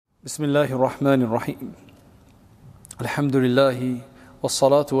بسم الله الرحمن الرحيم الحمد لله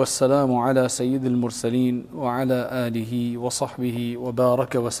والصلاة والسلام على سيد المرسلين وعلى آله وصحبه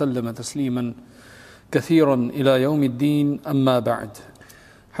وبارك وسلم تسليما كثيرا إلى يوم الدين أما بعد.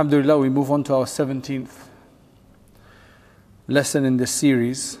 Alhamdulillah, we move on to our 17th lesson in this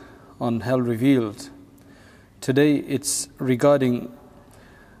series on Hell Revealed. Today it's regarding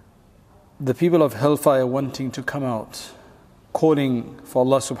the people of Hellfire wanting to come out, calling for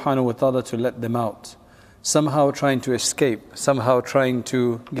Allah subhanahu wa ta'ala to let them out, somehow trying to escape, somehow trying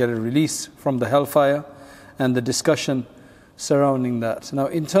to get a release from the Hellfire, and the discussion surrounding that. Now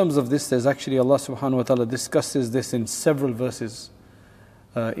in terms of this, there's actually Allah subhanahu wa ta'ala discusses this in several verses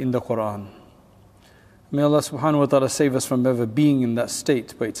in the Quran. May Allah subhanahu wa ta'ala save us from ever being in that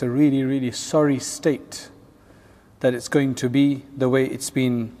state, but it's a really, really sorry state that it's going to be the way it's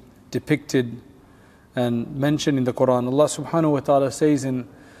been depicted and mentioned in the Quran. Allah subhanahu wa ta'ala says in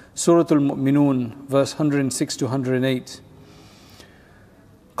Surah Al-Mu'minun, verse 106 to 108,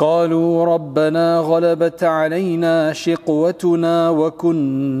 قالوا ربنا غلبت علينا شقوتنا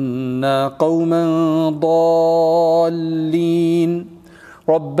وكنا قوما ضالين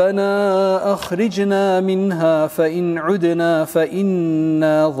ربنا أخرجنا منها فإن عدنا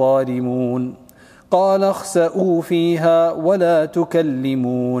فإنا ظالمون قال اخسئوا فيها ولا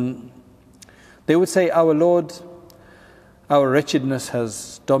تكلمون. They would say, our Lord, our wretchedness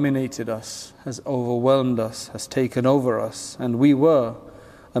has dominated us, has overwhelmed us, has taken over us, and we were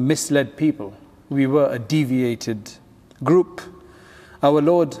a misled people. We were a deviated group. Our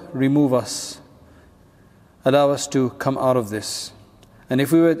Lord, remove us. Allow us to come out of this. And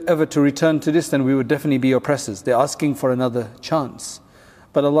if we were ever to return to this, then we would definitely be oppressors. They're asking for another chance.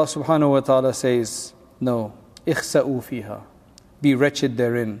 But Allah subhanahu wa ta'ala says, no, اخسأوا فيها. Be wretched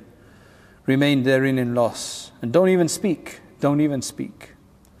therein. Remain therein in loss. And don't even speak. Don't even speak.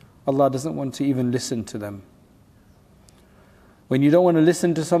 Allah doesn't want to even listen to them. When you don't want to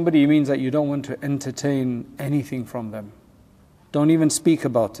listen to somebody, it means that you don't want to entertain anything from them. Don't even speak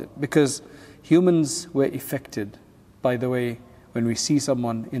about it. Because humans were affected by the way, when we see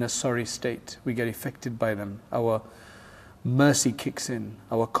someone in a sorry state, we get affected by them. Our mercy kicks in.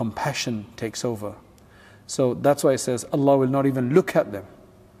 Our compassion takes over. So that's why it says, Allah will not even look at them.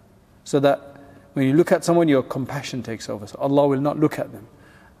 So that when you look at someone, your compassion takes over. So Allah will not look at them.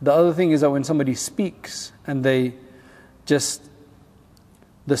 The other thing is that when somebody speaks and they just,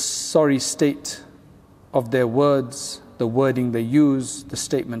 the sorry state of their words, the wording they use, the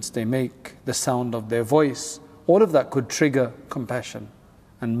statements they make, the sound of their voice, all of that could trigger compassion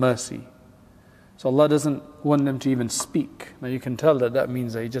and mercy. So Allah doesn't want them to even speak. Now you can tell that that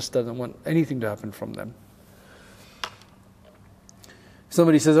means that He just doesn't want anything to happen from them.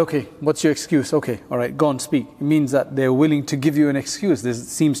 Somebody says, okay, what's your excuse? Okay, all right, go on, speak. It means that they're willing to give you an excuse. There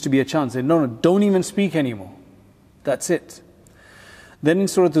seems to be a chance. They no, don't even speak anymore. That's it. Then in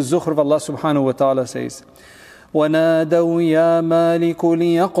Surah Al-Zukhruf, Allah subhanahu wa ta'ala says, وَنَادَوْا يَا مَالِكُ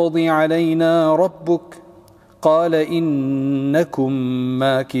لِيَقْضِ عَلَيْنَا رَبُّكَ قَالَ إِنَّكُمْ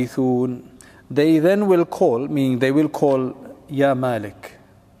مَاكِثُونَ. They then will call, meaning they will call Ya Malik,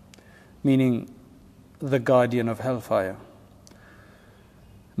 meaning the guardian of Hellfire.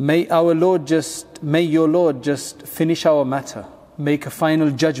 May your Lord just finish our matter, make a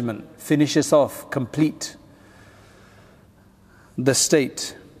final judgment, finish us off, complete the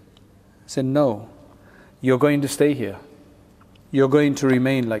state. I said, no, you're going to stay here. You're going to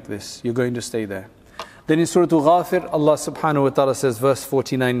remain like this. You're going to stay there. Then in Surah Al-Ghafir, Allah subhanahu wa ta'ala says, verse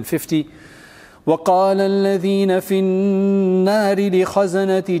 49 and 50, وَقَالَ الَّذِينَ فِي النَّارِ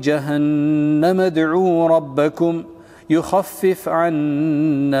لِخَزَنَةِ جَهَنَّمَ ادْعُوا رَبَّكُمْ يخفف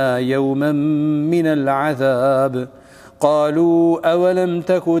عنا يوما من العذاب قالوا أولم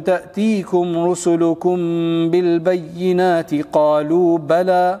تك تأتيكم رسلكم بالبينات قالوا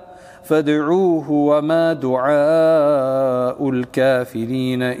بلى فادعوه وما دعاء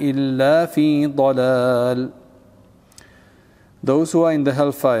الكافرين إلا في ضلال. Those who are in the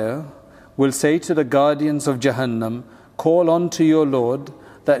hellfire will say to the guardians of Jahannam, call on to your Lord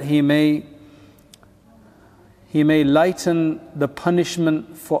that He may lighten the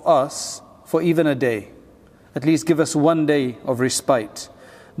punishment for us for even a day. At least give us one day of respite.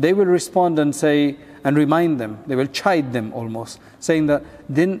 They will respond and say, and remind them, they will chide them almost, saying that,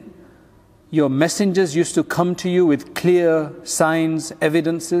 didn't your messengers used to come to you with clear signs,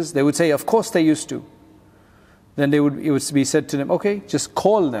 evidences? They would say, of course they used to. Then it would be said to them, okay, just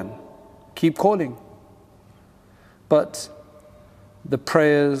call them. Keep calling. But the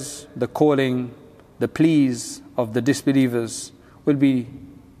prayers, the calling, the pleas of the disbelievers will be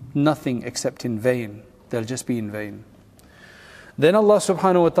nothing except in vain. They'll just be in vain. Then Allah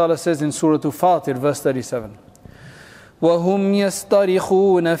subhanahu wa ta'ala says in Surah Fatir, verse 37, وَهُمْ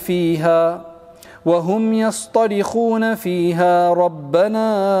يَسْتَرِخُونَ فِيهَا رَبَّنَا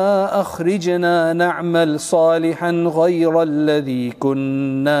أَخْرِجْنَا نَعْمَلْ صَالِحًا غَيْرَ الَّذِي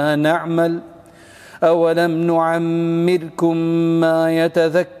كُنَّا نَعْمَلْ أَوَلَمْ نُعَمِّرْكُمْ مَا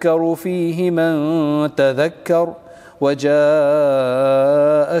يَتَذَكَّرُ فِيهِ مَنْ تَذَكَّرَ وَجَاءَكُمُ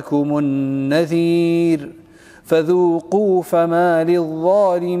النَّذِيرُ فَذُوقُوا فَمَا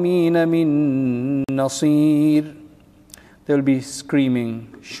لِلظَّالِمِينَ مِنْ نَصِيرٍ. They will be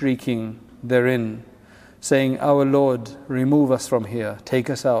screaming, shrieking therein, saying, our Lord, remove us from here, take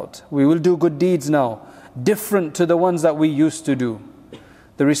us out. We will do good deeds now, different to the ones that we used to do.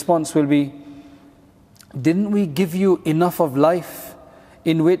 The response will be, didn't we give you enough of life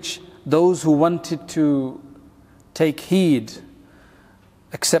in which those who wanted to take heed,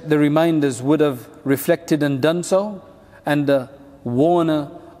 accept the reminders, would have reflected and done so, and the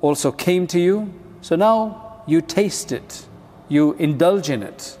warner also came to you? So now you taste it, you indulge in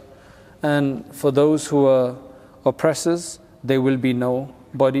it. And for those who are oppressors, there will be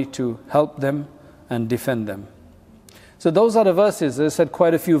nobody to help them and defend them. So those are the verses. I said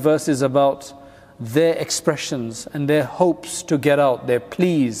quite a few verses about their expressions and their hopes to get out, their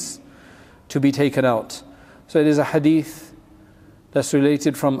pleas to be taken out. So it is a hadith that's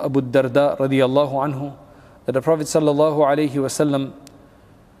related from Abdur-Rahman radiyallahu anhu, that the Prophet sallallahu alaihi wasallam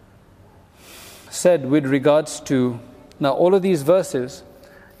said with regards to, now all of these verses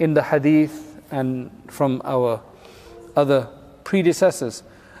in the hadith and from our other predecessors,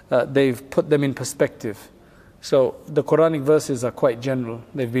 they've put them in perspective. So the Quranic verses are quite general,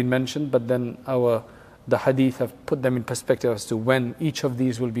 they've been mentioned, but then the hadith have put them in perspective as to when each of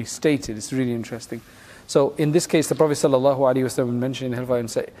these will be stated. It's really interesting. So in this case, the Prophet ﷺ mentioned in Hellfire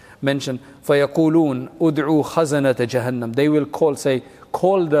and mentioned, فَيَقُولُونَ أُدْعُوا خَزَنَةَ جَهَنَّمْ. They will call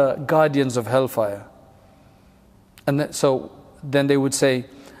the guardians of Hellfire. And so then they would say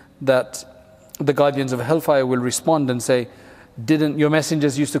that the guardians of Hellfire will respond and say, didn't your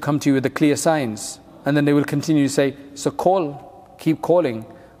messengers used to come to you with the clear signs? And then they will continue to say, so keep calling,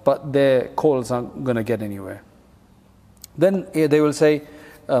 but their calls aren't going to get anywhere. Then they will say,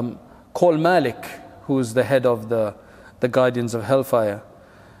 call Malik, who's the head of the guardians of Hellfire.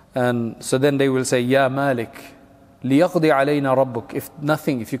 And so then they will say, Ya Malik, لِيَقْضِ عَلَيْنَا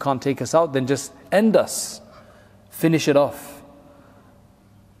رَبُّكَ. If you can't take us out, then just end us, finish it off.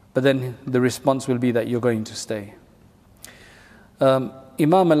 But then the response will be that you're going to stay. Imam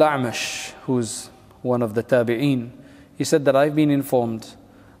al-A'mash, who's one of the tabi'een, he said that I've been informed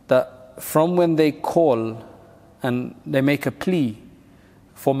that from when they call and they make a plea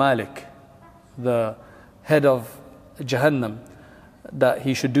for Malik, the head of Jahannam, that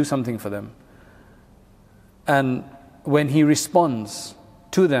he should do something for them, and when he responds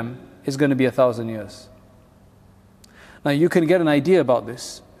to them, it's going to be 1,000 years. Now you can get an idea about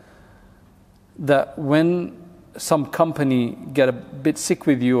this, that when some company get a bit sick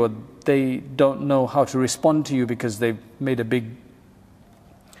with you, or they don't know how to respond to you because they've made a big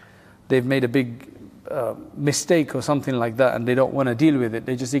mistake or something like that, and they don't want to deal with it,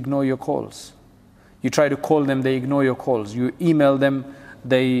 they just ignore your calls. You try to call them, they ignore your calls. You email them,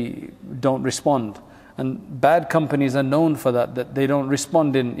 they don't respond. And bad companies are known for that they don't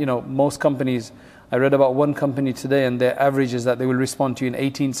respond in, most companies. I read about one company today, and their average is that they will respond to you in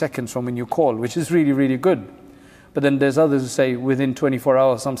 18 seconds from when you call, which is really, really good. But then there's others who say within 24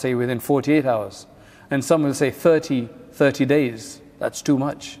 hours, some say within 48 hours. And some will say 30 days. That's too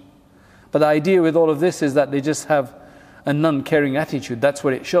much. But the idea with all of this is that they just have a non-caring attitude. That's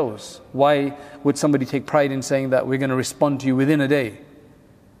what it shows. Why would somebody take pride in saying that we're going to respond to you within a day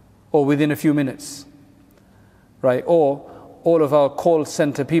or within a few minutes, right? Or all of our call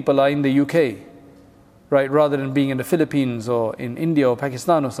center people are in the UK, right? Rather than being in the Philippines or in India or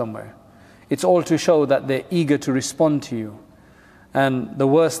Pakistan or somewhere. It's all to show that they're eager to respond to you. And the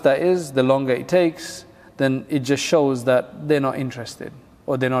worse that is, the longer it takes, then it just shows that they're not interested,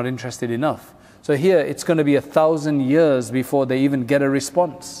 or they're not interested enough. So here it's going to be 1,000 years before they even get a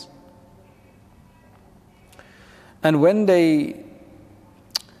response. And when they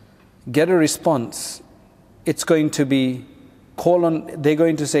get a response, it's going to be they're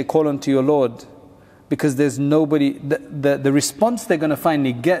going to say, call unto your Lord, because there's nobody, the response they're going to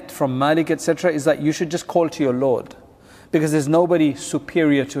finally get from Malik, etc., is that you should just call to your Lord, because there's nobody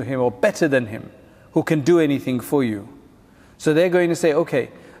superior to him or better than him who can do anything for you. So they're going to say, okay.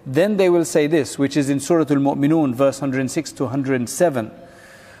 Then they will say this, which is in Surah Al-Mu'minun, verse 106 to 107.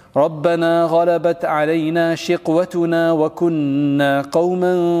 رَبَّنَا غَلَبَتْ عَلَيْنَا شِقْوَتُنَا وَكُنَّا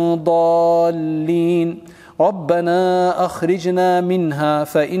قَوْمًا ضَالِّينَ رَبَّنَا أَخْرِجْنَا مِنْهَا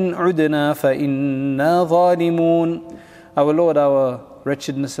فَإِنْ عُدْنَا فَإِنَّا ظَالِمُونَ. Our Lord, our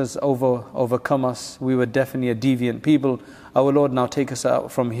wretchedness has overcome us. We were definitely a deviant people. Our Lord, now take us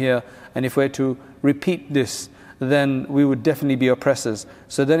out from here. And if we're to repeat this, then we would definitely be oppressors.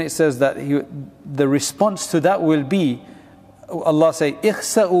 So then it says that the response to that will be, Allah say,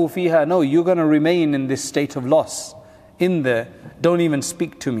 اخسأوا فيها. No, you're going to remain in this state of loss. In there, don't even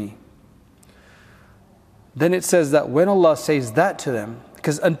speak to me. Then it says that when Allah says that to them,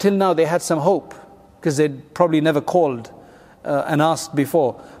 because until now they had some hope, because they'd probably never called and asked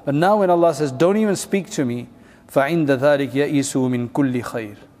before. But now when Allah says, don't even speak to me, فَعِنْدَ ذَلِكَ يَئِسُوا مِنْ كُلِّ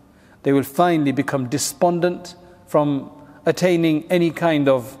خَيْرٍ. They will finally become despondent from attaining any kind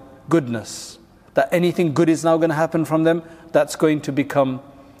of goodness. That anything good is now going to happen from them, that's going to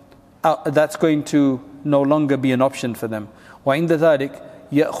no longer be an option for them. وَعِنْدَ ذَلِكَ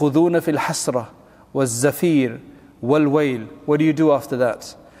يَأْخُذُونَ فِي الْحَسْرَةِ وَالزَّفِيرِ وَالْوَيْلِ. What do you do after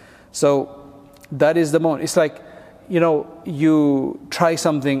that? So that is the moment. It's like, you try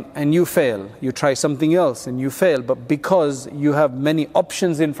something and you fail. You try something else and you fail. But because you have many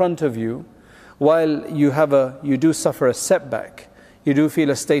options in front of you, while you do suffer a setback, you do feel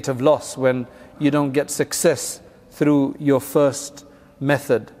a state of loss when you don't get success through your first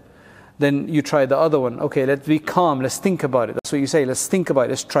method, then you try the other one. Okay, let's be calm, let's think about it. That's what you say, let's think about it,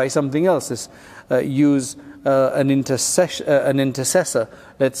 let's try something else. Let's use an intercessor.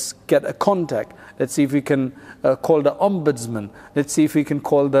 Let's get a contact. Let's see if we can call the ombudsman. Let's see if we can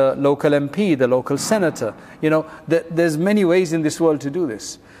call the local MP, the local senator. There's many ways in this world to do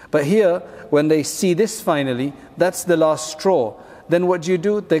this. But here, when they see this finally, that's the last straw. Then what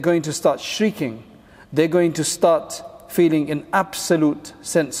do? They're going to start shrieking. They're going to start feeling an absolute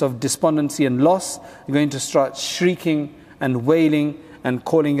sense of despondency and loss. They're going to start shrieking and wailing and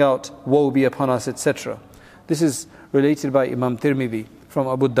calling out, woe be upon us, etc. This is related by Imam Tirmidhi from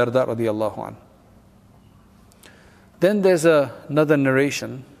Abu Darda radiallahu anhu. Then there's another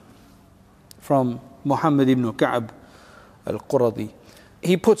narration from Muhammad ibn Ka'b al-Quradi.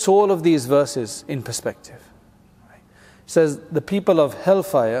 He puts all of these verses in perspective. He says the people of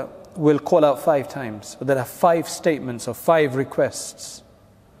Hellfire will call out 5 times. There are 5 statements or 5 requests.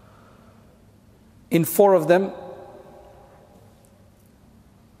 In 4 of them,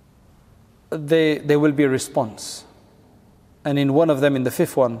 there will be a response. And in 1 of them, in the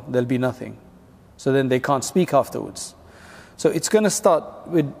 5th one, there'll be nothing. So then they can't speak afterwards. So it's going to start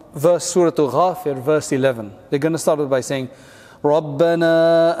with Surah Ghafir, verse 11. They're going to start by saying,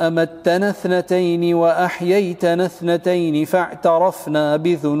 رَبَّنَا أَمَتَّنَا اثْنَتَيْنِ وَأَحْيَيْتَنَا اثْنَتَيْنِ فَاعْتَرَفْنَا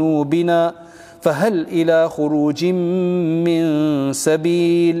بِذُنُوبِنَا فَهَلْ إِلَى خُرُوجٍ مِّن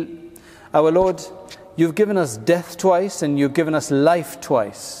سَبِيلٍ. Our Lord, you've given us death twice and you've given us life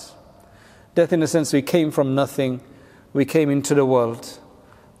twice. Death in the sense we came from nothing, we came into the world,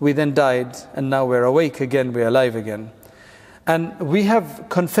 we then died, and now we're awake again, we're alive again. And we have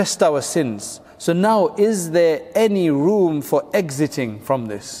confessed our sins. So now, is there any room for exiting from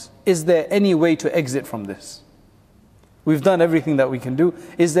this? Is there any way to exit from this? We've done everything that we can do.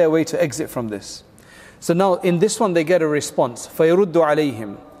 Is there a way to exit from this? So now, in this one, they get a response. فَيَرُدُّ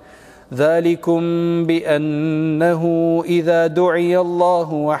عَلَيْهِمْ ذَلِكُمْ بِأَنَّهُ إِذَا دُعِيَ اللَّهُ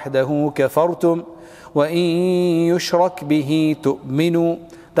وَحْدَهُ كَفَرْتُمْ وَإِن يُشْرَكْ بِهِ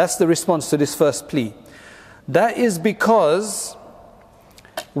تُؤْمِنُوا. That's the response to this first plea. That is because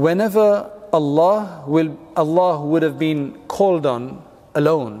whenever Allah would have been called on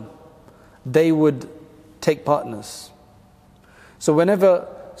alone, they would take partners. So whenever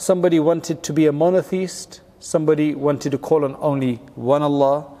somebody wanted to be a monotheist, somebody wanted to call on only one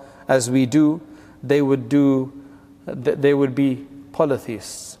Allah, as we do, they would be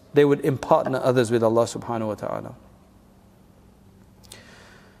polytheists. They would impartner others with Allah subhanahu wa ta'ala.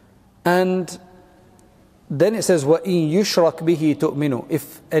 And then it says, وَإِن يُشْرَكْ بِهِ تُؤْمِنُوا.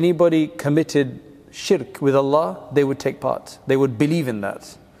 If anybody committed shirk with Allah, they would take part. They would believe in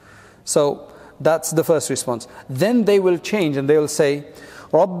that. So that's the first response. Then they will change and they will say,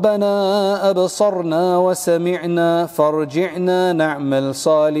 رَبَّنَا أَبْصَرْنَا وَسَمِعْنَا فَارْجِعْنَا نَعْمَلْ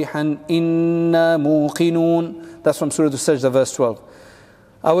صَالِحًا إِنَّا مُوقِنُونَ. That's from Surah Al-Sajdah, verse 12.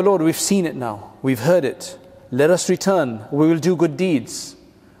 Our Lord, we've seen it now. We've heard it. Let us return. We will do good deeds.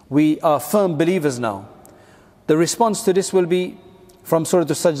 We are firm believers now. The response to this will be from Surah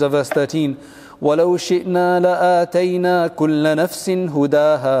Al-Sajdah, verse 13. وَلَوْ شِئْنَا لَآتَيْنَا كُلَّ نَفْسٍ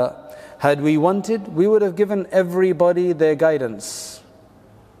هُدَاهَا. Had we wanted, we would have given everybody their guidance.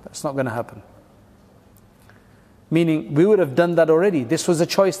 That's not going to happen. Meaning, we would have done that already. This was a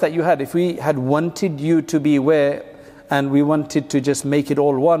choice that you had. If we had wanted you to be aware and we wanted to just make it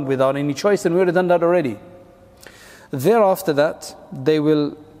all one without any choice, then we would have done that already. Thereafter that, they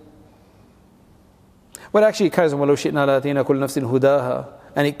will... Well, actually it carries on. وَلَوْ شِئْنَا لَآتَيْنَا كُلَّ نَفْسٍ هُدَاهَا.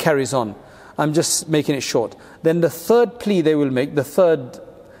 And it carries on. I'm just making it short. Then the third plea they will make, the third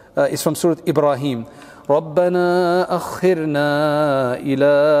is from Surah Ibrahim. رَبَّنَا أَخِّرْنَا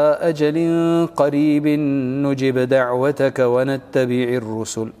إِلَىٰ أَجَلٍ قَرِيبٍ نُجِبْ دَعْوَتَكَ وَنَتَّبِعِ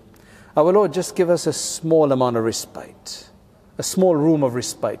الرُّسُلِ. Our Lord, just give us a small amount of respite. A small room of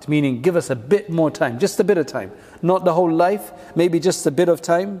respite. Meaning, give us a bit more time. Just a bit of time. Not the whole life. Maybe just a bit of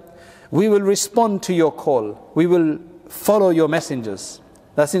time. We will respond to your call. We will follow your messengers.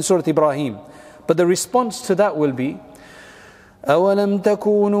 That's in Surah Ibrahim. But the response to that will be, أَوَلَمْ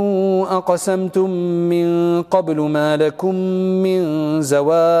تَكُونُوا أَقْسَمْتُم مِّن قَبْلُ مَا لَكُم مِّن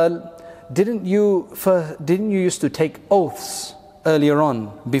زَوَالٍ. Didn't you used to take oaths earlier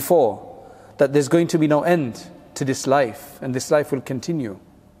on, before, that there's going to be no end to this life, and this life will continue?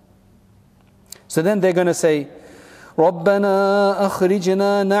 So then they're going to say, رَبَّنَا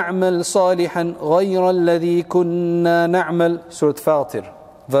أَخْرِجْنَا نَعْمَلْ صَالِحًا غَيْرَ الَّذِي كُنَّا نَعْمَلْ. Surah Fatir,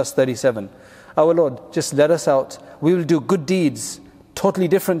 verse 37. Our Lord, just let us out. We will do good deeds, totally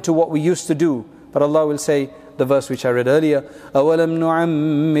different to what we used to do. But Allah will say, the verse which I read earlier, أَوَلَمْ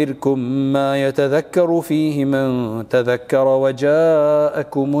نُعَمِّرْكُمْ مَا يَتَذَكَّرُ فِيهِ مَنْ تَذَكَّرَ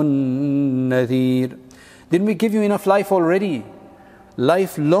وَجَاءَكُمُ النَّذِيرُ. Didn't we give you enough life already?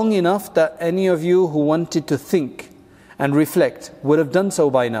 Life long enough that any of you who wanted to think and reflect would have done so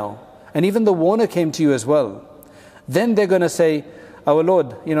by now. And even the warner came to you as well. Then they're going to say, our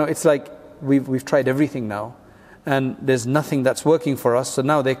Lord, it's like we've tried everything now, and there's nothing that's working for us. So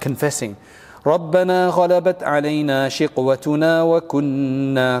now they're confessing, رَبَّنَا غَلَبَتْ عَلَيْنَا شِقْوَتُنَا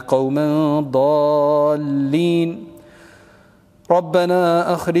وَكُنَّا قَوْمًا ضَالِّينَ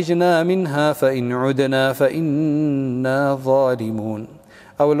رَبَّنَا أَخْرِجْنَا مِنْهَا فَإِنْ عُدْنَا فَإِنَّا ظَالِمُونَ.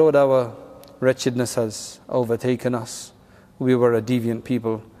 Our Lord, our wretchedness has overtaken us. We were a deviant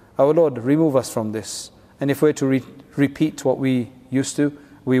people. Our Lord, remove us from this. And if we're to repeat what we used to,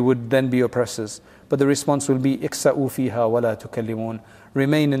 we would then be oppressors. But the response will be, اِكْسَأُوا فِيهَا وَلَا تُكَلِّمُونَ.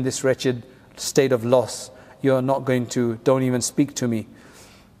 Remain in this wretched state of loss. You're not going to, don't even speak to me.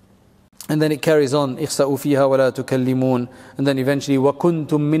 And then it carries on, اِخْسَأُوا فِيهَا وَلَا تُكَلِّمُونَ. And then eventually, وَكُنْتُم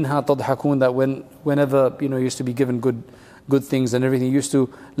مِّنْهَا تَضْحَكُونَ. That whenever you used to be given good things and everything, you used to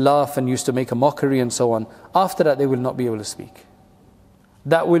laugh and used to make a mockery and so on. After that, they will not be able to speak.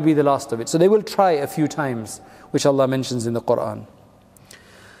 That will be the last of it. So they will try a few times, which Allah mentions in the Quran.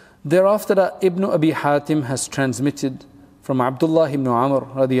 Thereafter that, Ibn Abi Hatim has transmitted from Abdullah ibn Amr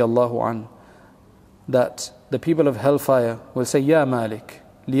radiyallahu an, that the people of Hellfire will say, Ya Malik,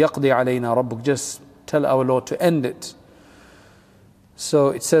 liyaqdi alayna rabbuk, just tell our Lord to end it. So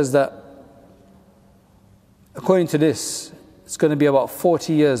it says that, according to this, it's going to be about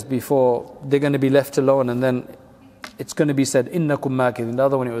 40 years before they're going to be left alone, and then it's going to be said, innakum makid. In the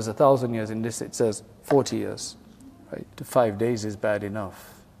other one it was 1,000 years. In this it says 40 years. Right? 5 days is bad enough.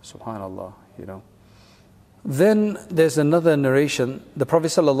 Subhanallah, Then there's another narration. The Prophet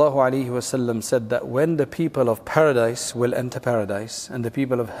ﷺ said that when the people of paradise will enter paradise and the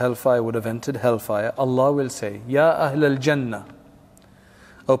people of hellfire would have entered hellfire, Allah will say, Ya Ahl al-Jannah,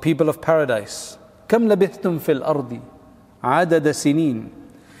 O people of paradise, Kam labithtum fil ardi adada sinin.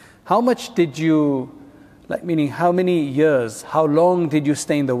 How much did you, meaning how many years, how long did you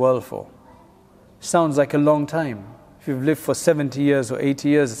stay in the world for? Sounds like a long time. If you've lived for 70 years or 80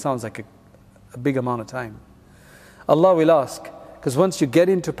 years, it sounds like a big amount of time. Allah will ask, because once you get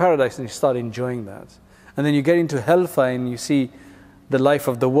into paradise and you start enjoying that, and then you get into hellfire and you see the life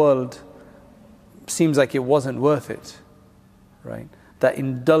of the world, seems like it wasn't worth it, right? That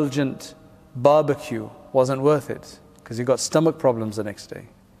indulgent barbecue wasn't worth it, because you got stomach problems the next day.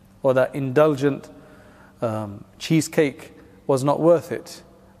 Or that indulgent cheesecake was not worth it,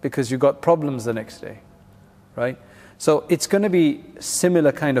 because you got problems the next day, right? So it's going to be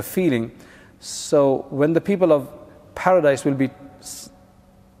similar kind of feeling. So when the people of paradise will be,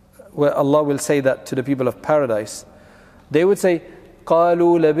 where Allah will say that to the people of paradise, they would say,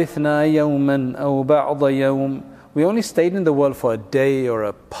 قَالُوا لَبِثْنَا يَوْمًا أَوْ بَعْضَ يَوْمٍ. We only stayed in the world for a day or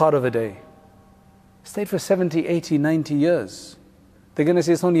a part of a day. Stayed for 70, 80, 90 years. They're going to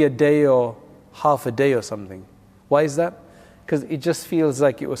say it's only a day or half a day or something. Why is that? Because it just feels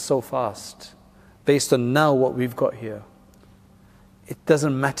like it was so fast. Based on now what we've got here, it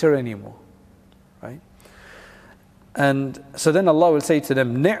doesn't matter anymore, right? And so then Allah will say to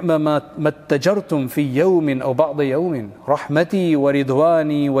them, نِعْمَ مَا اتَّجَرْتُمْ فِي يَوْمٍ أَوْ بَعْضَ يَوْمٍ رَحْمَتِي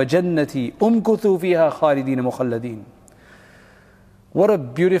وَرِضْوَانِي وَجَنَّتِي أُمْكُثُوا فِيهَا خَالِدِينَ مُخَلَّدِينَ. What a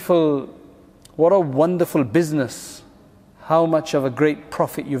beautiful, what a wonderful business. How much of a great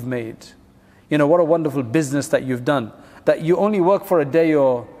profit you've made. You know, what a wonderful business that you've done. That you only work for a day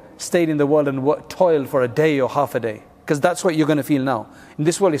or stayed in the world and toiled for a day or half a day. Because that's what you're going to feel now. In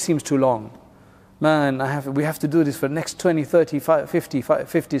this world it seems too long. Man, we have to do this for the next 20, 30,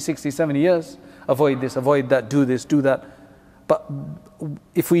 50, 60, 70 years. Avoid this, avoid that, do this, do that. But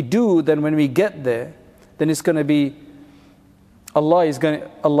if we do, then when we get there, then it's going to be, Allah is going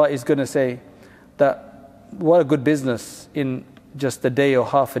to say that what a good business in just a day or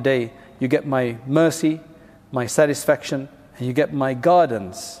half a day. You get my mercy, my satisfaction, and you get my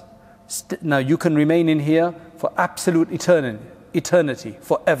gardens. Now you can remain in here for absolute eternity,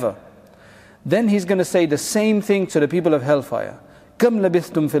 forever. Then he's going to say the same thing to the people of Hellfire. كَمْ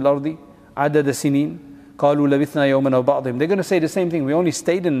لَبِثْتُمْ فِي الْأَرْضِ عَدَدَ سِنِينَ قَالُوا لَبِثْنَا يَوْمًا أَوْ بَعْضِهِمْ. They're going to say the same thing. We only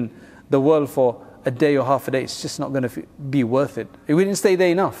stayed in the world for a day or half a day. It's just not going to be worth it. We didn't stay there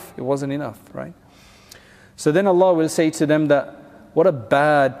enough. It wasn't enough, right? So then Allah will say to them that, what a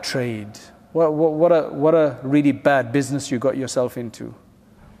bad trade. What a really bad business you got yourself into.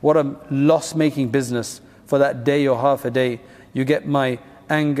 What a loss-making business for that day or half a day. You get my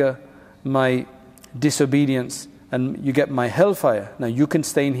anger, my disobedience, and you get my hellfire. Now you can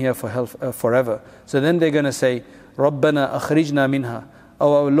stay in here for forever. So then they're going to say, رَبَّنَا أَخْرِجْنَا مِنْهَا.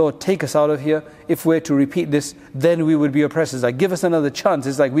 Oh our Lord, take us out of here. If we're to repeat this, then we would be oppressors. Like, give us another chance.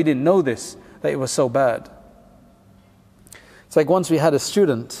 It's like we didn't know this, that it was so bad. It's like once we had a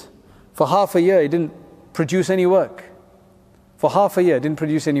student, for half a year he didn't produce any work. For half a year didn't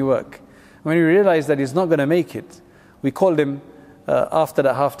produce any work. When we realized that he's not going to make it, we called him after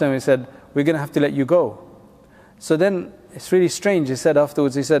that half time. We said, we're going to have to let you go. So then it's really strange. He said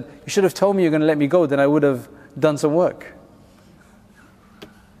afterwards, he said, you should have told me you're going to let me go, then I would have done some work.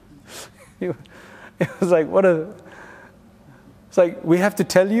 It was like, it's like, we have to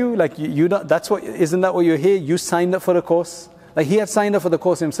tell you, like you don't, isn't that what you're here? You signed up for the course. Like he had signed up for the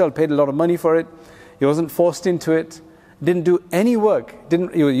course himself, paid a lot of money for it. He wasn't forced into it. Didn't do any work.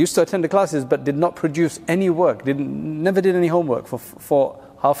 He used to attend the classes, but did not produce any work. Never did any homework for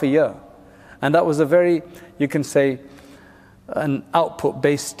half a year. And that was a very, you can say, an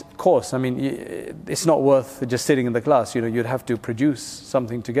output-based course. I mean, it's not worth just sitting in the class. You know, you'd have to produce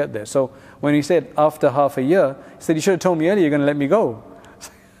something to get there. So when he said after half a year, he said, you should have told me earlier you're going to let me go.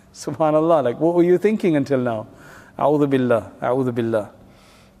 Subhanallah, like what were you thinking until now? A'udhu billah, a'udhu billah.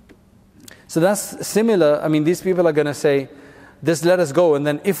 So that's similar. I mean, these people are going to say, just let us go. And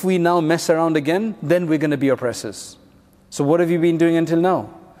then if we now mess around again, then we're going to be oppressors. So what have you been doing until now?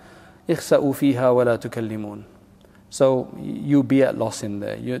 اخسأوا فيها ولا تكلمون. So you be at loss in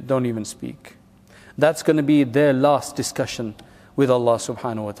there. You don't even speak. That's going to be their last discussion with Allah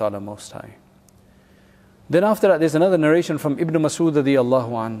subhanahu wa ta'ala Most High. Then after that, there's another narration from Ibn Mas'ud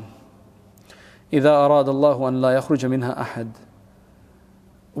radiyallahu an. إِذَا أَرَادَ اللَّهُ أَنْ لَا يَخْرُجَ مِنْهَا أَحَدٍ.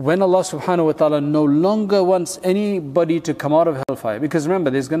 When Allah subhanahu wa ta'ala no longer wants anybody to come out of hellfire, because remember,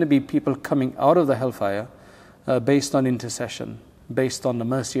 there's going to be people coming out of the hellfire based on intercession, based on the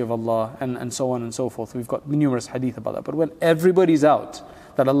mercy of Allah, and so on and so forth. We've got numerous hadith about that. But when everybody's out,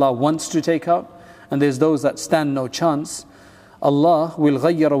 that Allah wants to take out, and there's those that stand no chance, Allah will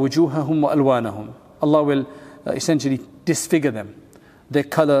غَيَّرَ وُجُوهَهُمْ وَأَلْوَانَهُم. Allah will essentially disfigure them. Their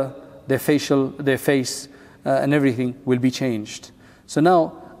color, their face, and everything will be changed. So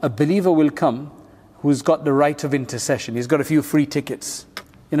now, a believer will come who's got the right of intercession. He's got a few free tickets.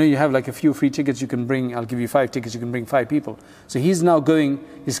 You know, you have like a few free tickets you can bring. I'll give you 5 tickets, you can bring 5 people. So he's now going,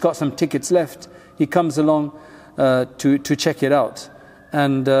 he's got some tickets left. He comes along to check it out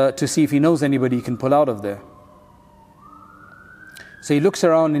and to see if he knows anybody he can pull out of there. So he looks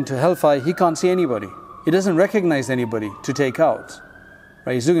around into hellfire, he can't see anybody. He doesn't recognize anybody to take out.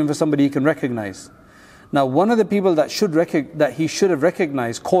 Right? He's looking for somebody he can recognize. Now one of the people that he should have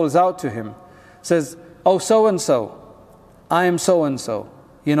recognized calls out to him, says, oh so-and-so, I am so-and-so.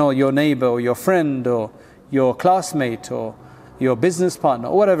 You know, your neighbor or your friend or your classmate or your business partner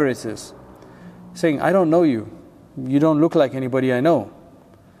or whatever it is. Saying, I don't know you. You don't look like anybody I know.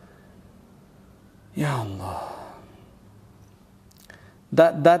 Ya Allah.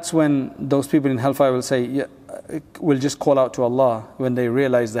 That's when those people in hellfire will say, yeah, will just call out to Allah when they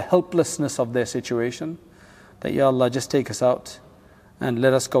realize the helplessness of their situation, that Ya Allah, just take us out and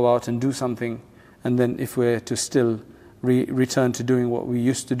let us go out and do something, and then if we're to still return to doing what we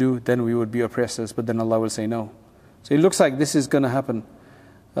used to do, then we would be oppressors. But then Allah will say no. So it looks like this is going to happen.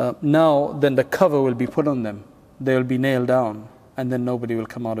 Now then the cover will be put on them. They will be nailed down, and then nobody will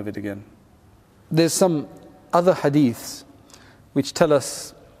come out of it again. There's some other hadiths which tell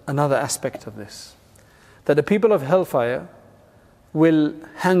us another aspect of this, that the people of hellfire will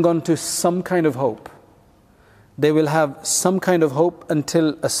hang on to some kind of hope. they will have some kind of hope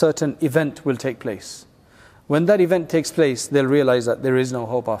until a certain event will take place. When that event takes place, they'll realize that there is no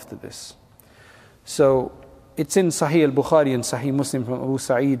hope after this. So it's in Sahih al-Bukhari and Sahih Muslim from Abu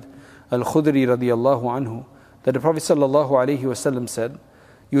Sa'id al-Khudri radiyallahu anhu that the Prophet sallallahu alayhi wa sallam said,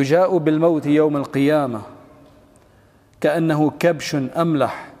 يُجَاءُ بِالْمَوْتِ يَوْمَ الْقِيَامَةِ كَأَنَّهُ كَبْشٌ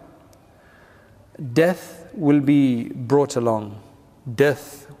أَمْلَحٌ. Death will be brought along.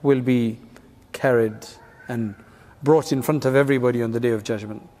 Death will be carried and brought in front of everybody on the Day of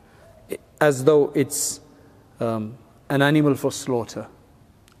Judgment, as though it's an animal for slaughter.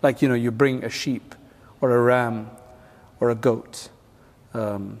 Like, you bring a sheep or a ram or a goat.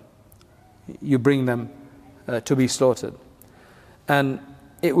 You bring them to be slaughtered. And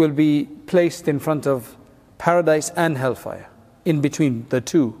it will be placed in front of paradise and hellfire, in between the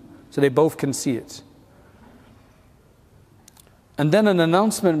two, so they both can see it. And then an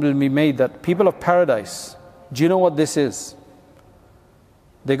announcement will be made that people of paradise, do you know what this is?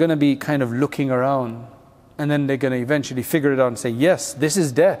 They're going to be kind of looking around, and then they're going to eventually figure it out and say, yes, this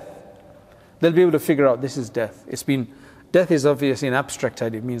is death. They'll be able to figure out this is death. Death is obviously an abstract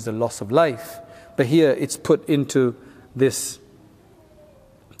idea, it means the loss of life. But here it's put into this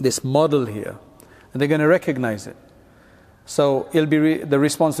model here, and they're going to recognize it. So it'll be the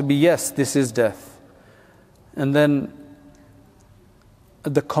response will be, yes, this is death. And then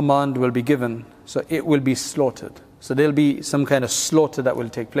the command will be given, so it will be slaughtered. So there'll be some kind of slaughter that will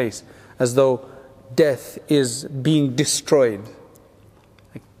take place, as though death is being destroyed.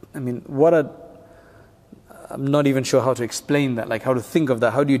 I'm not even sure how to explain that, like how to think of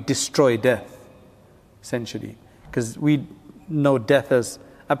that. How do you destroy death, essentially? Because we know death as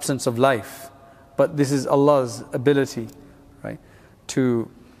absence of life, but this is Allah's ability, right,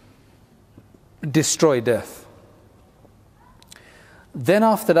 to destroy death. Then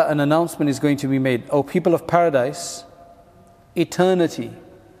after that, an announcement is going to be made. Oh, people of paradise, eternity,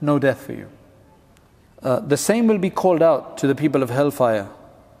 no death for you. The same will be called out to the people of hellfire.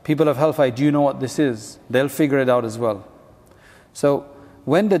 People of hellfire, do you know what this is? They'll figure it out as well. So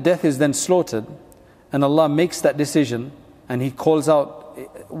when the death is then slaughtered, and Allah makes that decision, and He calls out,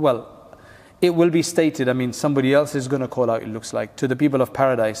 well, it will be stated, somebody else is going to call out, it looks like, to the people of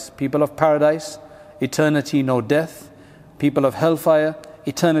paradise. People of paradise, eternity, no death. People of hellfire,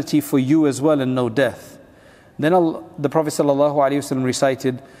 eternity for you as well and no death. Then the Prophet ﷺ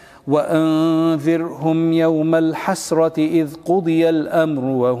recited, وَأَنذِرْهُمْ يَوْمَ الْحَسْرَةِ إِذْ قُضِيَ الْأَمْرُ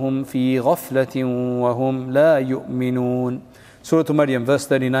وَهُمْ فِي غَفْلَةٍ وَهُمْ لَا يُؤْمِنُونَ. Surah Maryam, verse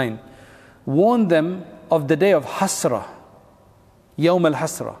 39. Warn them of the day of hasra, يَوْمَ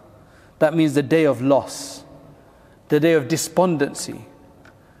الْحَسْرَةِ. That means the day of loss, the day of despondency,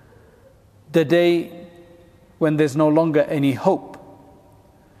 the day when there's no longer any hope,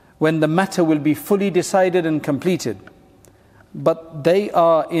 when the matter will be fully decided and completed. But they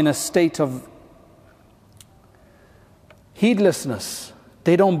are in a state of heedlessness.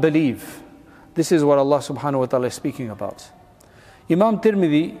 They don't believe. This is what Allah subhanahu wa ta'ala is speaking about. Imam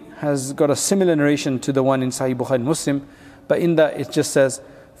Tirmidhi has got a similar narration to the one in Sahih Bukhari and Muslim, but in that it just says,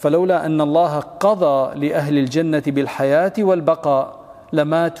 فَلَوْلَا أَنَّ اللَّهَ قَضَى لِأَهْلِ الْجَنَّةِ بِالْحَيَاةِ وَالْبَقَاءِ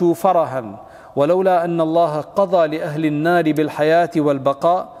لَمَاتُوا فَرَحًا وَلَوْلَا أَنَّ اللَّهَ قَضَى لِأَهْلِ النَّارِ بِالْحَيَاةِ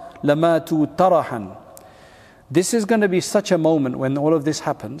وَالْبَقَاءِ لَمَاتُوا تَرَحًا. This is going to be such a moment when all of this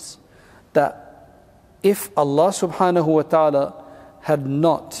happens, that if Allah subhanahu wa ta'ala had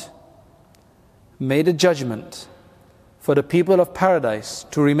not made a judgment for the people of paradise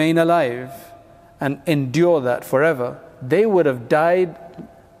to remain alive and endure that forever, they would have died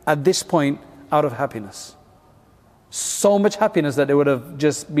at this point out of happiness. So much happiness that they would have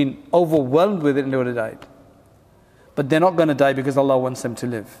just been overwhelmed with it and they would have died. But they're not going to die because Allah wants them to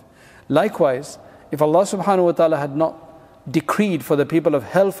live. Likewise, if Allah subhanahu wa ta'ala had not decreed for the people of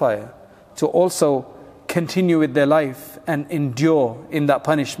hellfire to also continue with their life and endure in that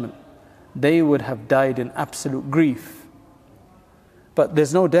punishment, they would have died in absolute grief. But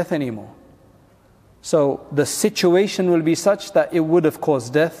there's no death anymore. So the situation will be such that it would have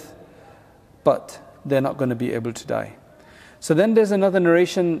caused death, but they're not going to be able to die. So then there's another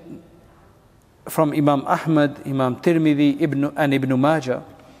narration from Imam Ahmad, Imam Tirmidhi, and Ibn Majah,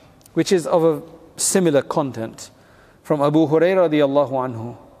 which is of a similar content, from Abu Hurairah radiallahu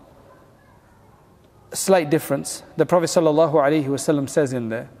anhu. A slight difference. The Prophet sallallahu alaihi wasallam says in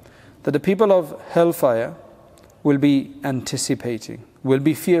there that the people of hellfire will be anticipating, will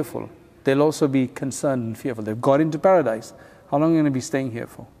be fearful. They'll also be concerned and fearful. They've got into paradise. How long are you going to be staying here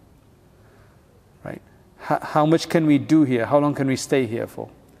for? Right? How much can we do here? How long can we stay here for?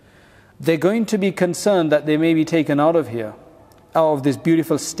 They're going to be concerned that they may be taken out of here, out of this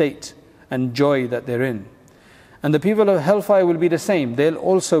beautiful state and joy that they're in. And the people of Hellfire will be the same. They'll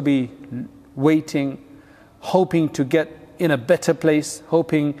also be waiting, hoping to get in a better place,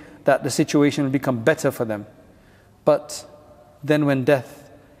 hoping that the situation will become better for them. But then when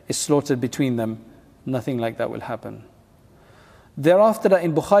death is slaughtered between them, nothing like that will happen. Thereafter, that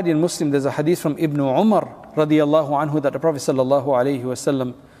in Bukhari and Muslim, there's a hadith from Ibn Umar radiyallahu anhu that the Prophet sallallahu alayhi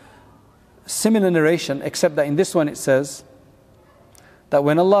wasallam, similar narration, except that in this one it says that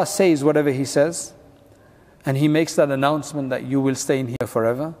when Allah says whatever He says, and He makes that announcement that you will stay in here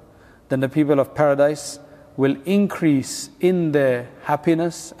forever, then the people of paradise will increase in their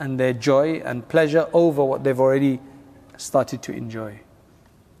happiness and their joy and pleasure over what they've already started to enjoy.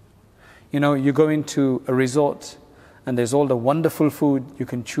 You know, you go into a resort and there's all the wonderful food. You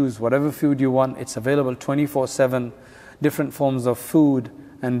can choose whatever food you want. It's available 24/7, different forms of food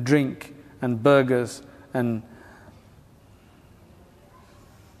and drink and burgers and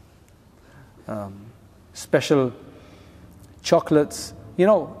special chocolates, you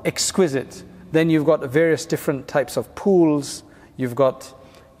know, exquisite. Then you've got various different types of pools. You've got,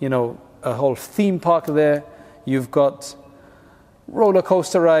 you know, a whole theme park there. You've got roller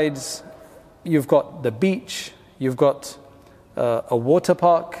coaster rides. You've got the beach. You've got a water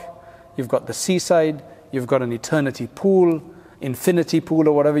park. You've got the seaside. You've got an eternity pool, infinity pool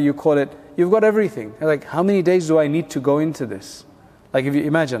or whatever you call it. You've got everything. Like, how many days do I need to go into this? Like, if you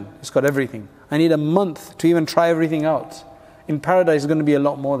imagine, it's got everything. I need a month to even try everything out. In paradise, it's going to be a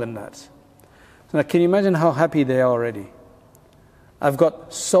lot more than that. So now, can you imagine how happy they are already? I've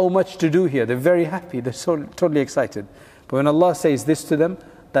got so much to do here. They're very happy. They're so totally excited. But when Allah says this to them,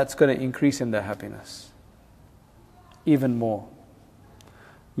 that's going to increase in their happiness even more.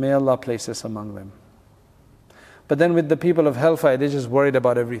 May Allah place us among them. But then with the people of Hellfire, they're just worried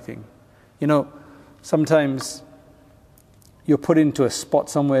about everything. You know, sometimes you're put into a spot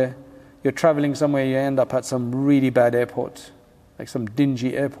somewhere, you're traveling somewhere, you end up at some really bad airport, like some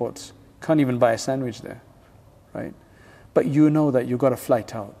dingy airports. Can't even buy a sandwich there, right? But you know that you've got a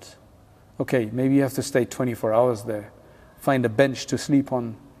flight out. Okay, maybe you have to stay 24 hours there. Find a bench to sleep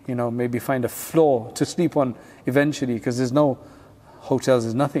on, you know, maybe find a floor to sleep on eventually, because there's no hotels,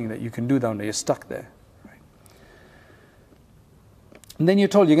 there's nothing that you can do down there, you're stuck there. Right? And then you're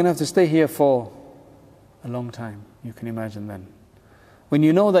told you're going to have to stay here for a long time. You can imagine then. When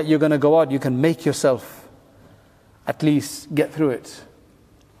you know that you're going to go out, you can make yourself at least get through it.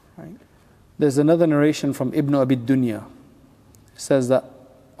 Right? There's another narration from Ibn Abid-Dunya. It says that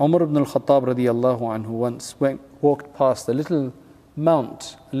Umar ibn al-Khattab radiyallahu anhu once walked past a little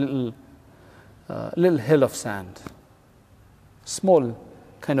mount, a little hill of sand. Small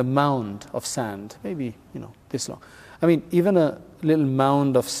kind of mound of sand, maybe, you know, this long. I mean, even a little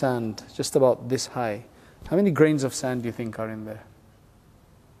mound of sand, just about this high. How many grains of sand do you think are in there?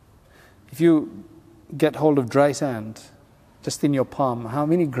 If you get hold of dry sand, just in your palm, how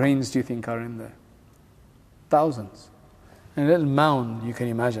many grains do you think are in there? Thousands. And a little mound, you can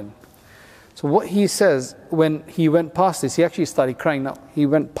imagine. So what he says, when he went past this, he actually started crying. Now, he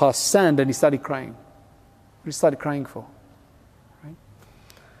went past sand and he started crying. What he started crying for? Right?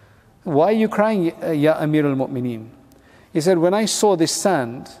 Why are you crying, Ya Amir al-Mu'mineen? He said, when I saw this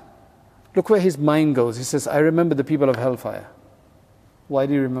sand, look where his mind goes. He says, I remember the people of Hellfire. Why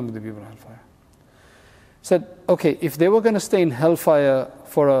do you remember the people of Hellfire? He said, okay, if they were going to stay in Hellfire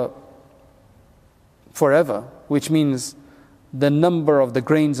forever, which means the number of the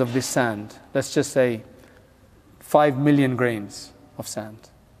grains of this sand, let's just say 5 million grains of sand,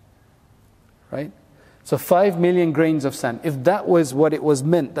 right? So 5 million grains of sand, if that was what it was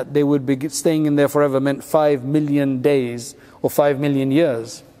meant, that they would be staying in there forever, meant 5 million days or 5 million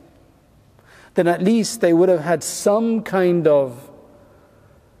years, then at least they would have had some kind of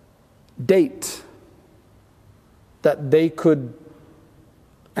date that they could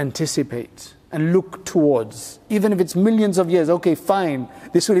anticipate and look towards. Even if it's millions of years, okay, fine,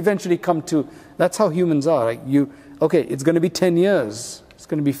 this will eventually come to. That's how humans are. Like okay, it's going to be 10 years, it's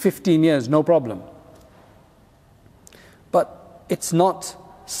going to be 15 years, no problem. But it's not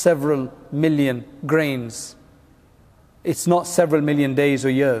several million grains. It's not several million days or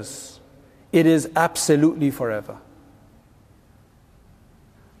years. It is absolutely forever.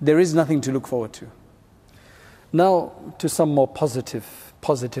 There is nothing to look forward to. Now to some more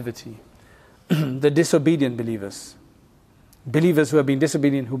positivity. The disobedient believers. Believers who have been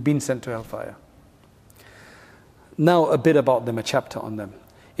disobedient, who've been sent to hellfire. Now a bit about them, a chapter on them.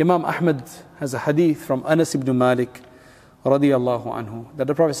 Imam Ahmad has a hadith from Anas ibn Malik radiyallahu anhu that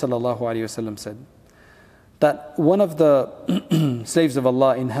the Prophet sallallahu alaihi wasallam said that one of the slaves of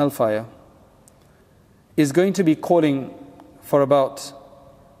Allah in hellfire is going to be calling for about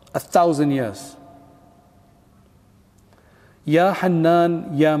 1,000 years. Ya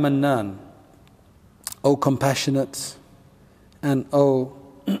Hannan, Ya Mannan, O compassionate and O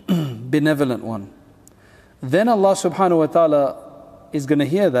benevolent one. Then Allah subhanahu wa ta'ala is going to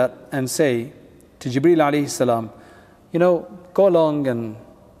hear that and say to Jibreel alayhi salam, go along and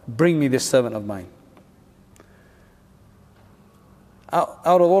bring me this servant of mine. Out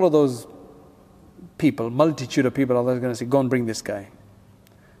of all of those people, multitude of people, Allah is going to say, go and bring this guy.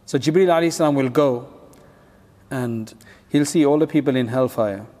 So Jibreel alayhi salam will go and he'll see all the people in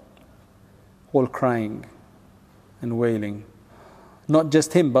hellfire all crying and wailing. Not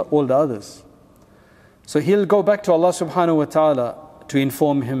just him, but all the others. So he'll go back to Allah subhanahu wa ta'ala to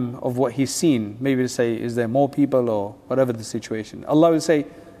inform him of what he's seen. Maybe to say, is there more people or whatever the situation. Allah will say,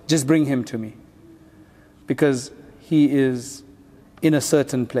 just bring him to me. Because he is in a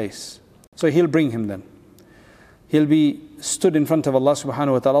certain place. So he'll bring him then. He'll be stood in front of Allah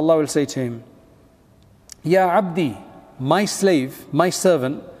subhanahu wa ta'ala. Allah will say to him, Ya Abdi, my slave, my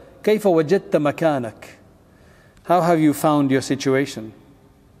servant, كيف وجدت مكانك? How have you found your situation?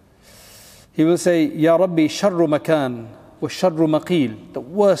 He will say, Ya Rabbi, sharru makan wa sharru maqil. The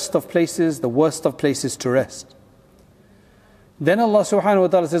worst of places to rest. Then Allah subhanahu wa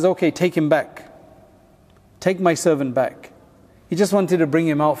ta'ala says, okay, take him back. Take my servant back. He just wanted to bring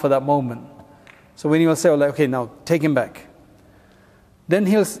him out for that moment. So when he will say, okay, now take him back. Then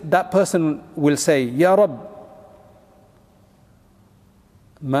that person will say, Ya Rabb,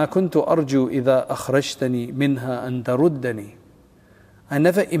 ما كنت أرجو إذا أخرجتني منها أن تردني. I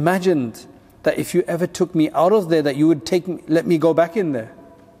never imagined that if you ever took me out of there, that you would let me go back in there.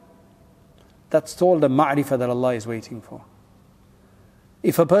 That's all the ma'rifah that Allah is waiting for.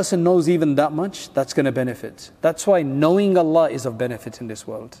 If a person knows even that much, that's going to benefit. That's why knowing Allah is of benefit in this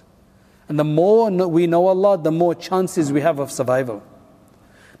world. And the more we know Allah, the more chances we have of survival.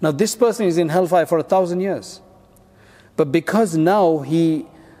 Now this person is in hellfire for 1,000 years. But because now he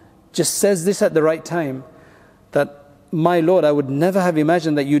just says this at the right time, that my Lord, I would never have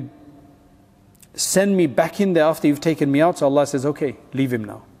imagined that you'd send me back in there after you've taken me out. So Allah says, okay, leave him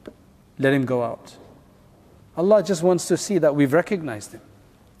now. Let him go out. Allah just wants to see that we've recognized him.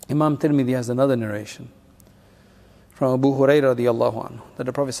 Imam Tirmidhi has another narration from Abu Hurairah radiyallahu anhu, that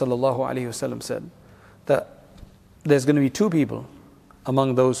the Prophet sallallahu alaihi wasallam said that there's going to be two people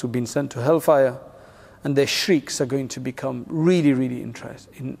among those who've been sent to hellfire, and their shrieks are going to become really, really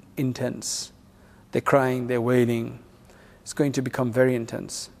intense. They're crying, they're wailing. It's going to become very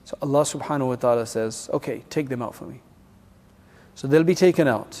intense. So Allah subhanahu wa ta'ala says, okay, take them out for me. So they'll be taken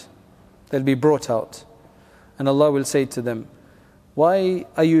out. They'll be brought out. And Allah will say to them, why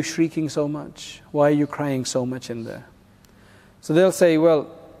are you shrieking so much? Why are you crying so much in there? So they'll say, well,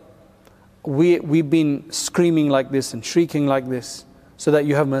 we've been screaming like this and shrieking like this so that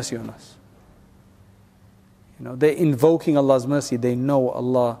you have mercy on us. They're invoking Allah's mercy. They know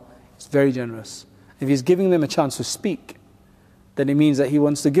Allah is very generous. If He's giving them a chance to speak, then it means that He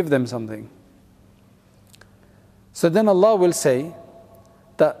wants to give them something. So then Allah will say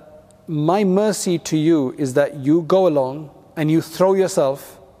that my mercy to you is that you go along and you throw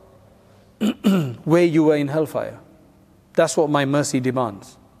yourself where you were in hellfire. That's what my mercy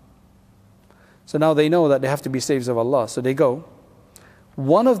demands. So now they know that they have to be slaves of Allah. So they go.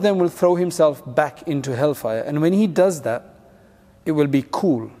 One of them will throw himself back into hellfire. And when he does that, it will be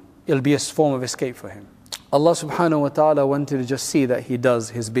cool. It'll be a form of escape for him. Allah subhanahu wa ta'ala wanted to just see that he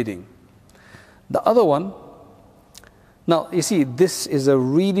does his bidding. The other one, now you see, this is a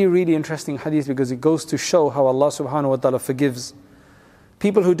really, really interesting hadith because it goes to show how Allah subhanahu wa ta'ala forgives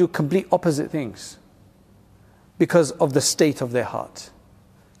people who do complete opposite things because of the state of their heart.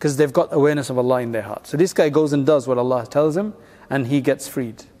 Because they've got awareness of Allah in their heart. So this guy goes and does what Allah tells him, and he gets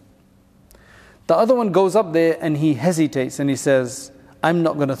freed. The other one goes up there and he hesitates and he says, I'm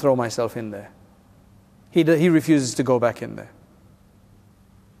not going to throw myself in there. He refuses to go back in there.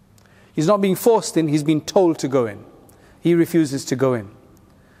 He's not being forced in, he's been told to go in. He refuses to go in.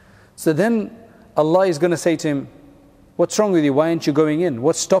 So then Allah is going to say to him, what's wrong with you? Why aren't you going in?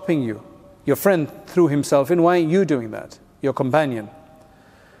 What's stopping you? Your friend threw himself in. Why aren't you doing that? Your companion.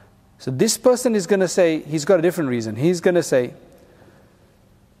 So this person is going to say, he's got a different reason. He's going to say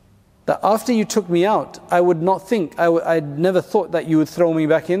that after you took me out, I would not think, I'd never thought that you would throw me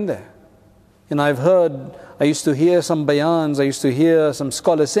back in there. And I used to hear some bayans, I used to hear some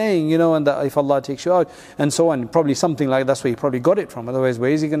scholars saying, and that if Allah takes you out, and so on. Probably something like that's where he probably got it from. Otherwise,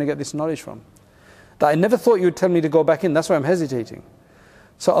 where is he going to get this knowledge from? That I never thought you would tell me to go back in. That's why I'm hesitating.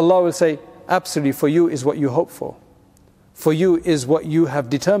 So Allah will say, absolutely, for you is what you hope for. For you is what you have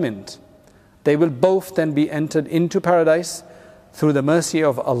determined. They will both then be entered into paradise through the mercy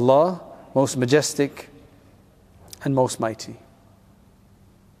of Allah, most majestic and most mighty.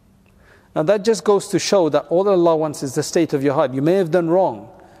 Now that just goes to show that all that Allah wants is the state of your heart. You may have done wrong,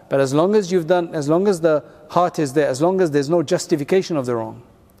 but as long as the heart is there, as long as there's no justification of the wrong,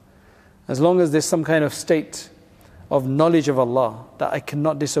 as long as there's some kind of state of knowledge of Allah, that I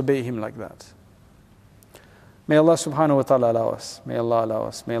cannot disobey Him like that. May Allah subhanahu wa ta'ala allow us. May Allah allow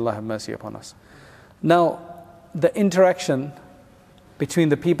us. May Allah have mercy upon us. Now, the interaction between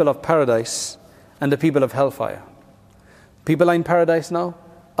the people of paradise and the people of hellfire. People are in paradise now,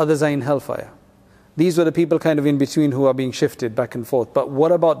 others are in hellfire. These were the people kind of in between who are being shifted back and forth. But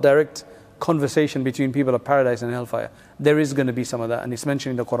what about direct conversation between people of paradise and hellfire? There is going to be some of that, and it's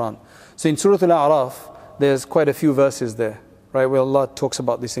mentioned in the Quran. So in Surah Al-A'raf, there's quite a few verses there, right, where Allah talks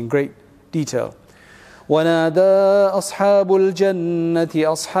about this in great detail. وَنَادَى أَصْحَابُ الْجَنَّةِ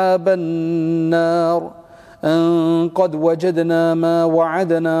أَصْحَابَ النَّارِ أَن قَدْ وَجَدْنَا مَا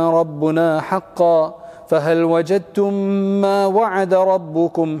وَعَدَنَا رَبُّنَا حَقًّا فَهَلْ وَجَدْتُم مَّا وَعَدَ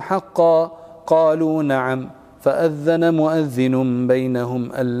رَبُّكُمْ حَقًّا قَالُوا نَعَمْ فَأَذَّنَ مُؤَذِّنٌ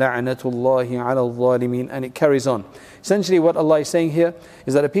بَيْنَهُمْ اللَّعْنَةُ اللَّهِ عَلَى الظَّالِمِينَ. And it carries on. Essentially what Allah is saying here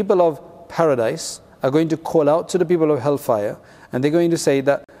is that the people of paradise are going to call out to the people of hellfire, and they're going to say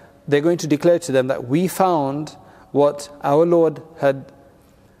that, they're going to declare to them that we found what our Lord had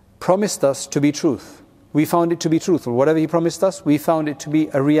promised us to be truth. We found it to be truthful. Whatever He promised us, we found it to be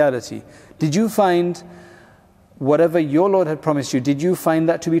a reality. Did you find whatever your Lord had promised you, did you find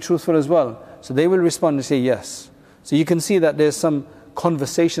that to be truthful as well? So they will respond and say yes. So you can see that there's some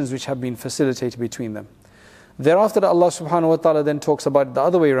conversations which have been facilitated between them. Thereafter Allah subhanahu wa ta'ala then talks about it the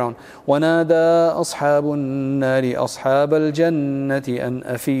other way around. وَنَادَى أَصْحَابُ النَّارِ أَصْحَابَ الْجَنَّةِ أَنْ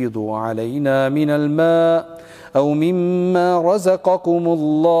أَفِيضُوا عَلَيْنَا مِنَ الْمَاءِ أَوْ مِمَّا رَزَقَكُمُ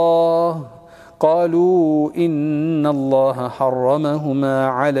اللَّهُ قَالُوا إِنَّ اللَّهَ حَرَّمَهُمَا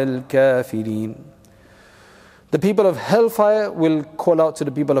عَلَى الْكَافِرِينَ. The people of hellfire will call out to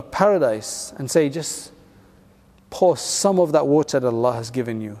the people of paradise and say, just pour some of that water that Allah has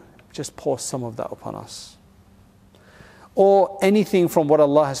given you. Just pour some of that upon us. Or anything from what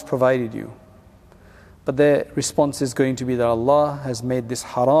Allah has provided you. But their response is going to be that Allah has made this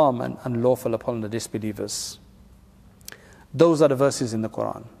haram and unlawful upon the disbelievers. Those are the verses in the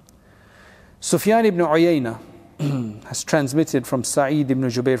Quran. Sufyan ibn Uyayna has transmitted from Sa'id ibn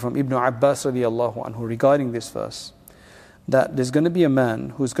Jubair, from Ibn Abbas radiallahu anhu, regarding this verse, that there's going to be a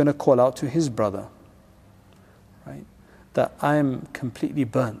man who's going to call out to his brother, right, that I am completely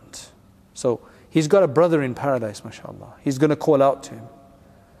burnt. So he's got a brother in paradise, mashallah. He's going to call out to him.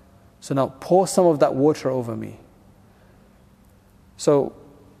 So now pour some of that water over me. So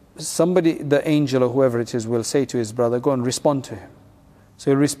somebody, the angel or whoever it is, will say to his brother, go and respond to him.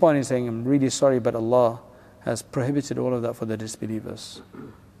 So he'll respond in saying, I'm really sorry, but Allah has prohibited all of that for the disbelievers.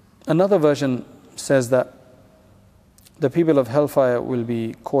 Another version says that the people of hellfire will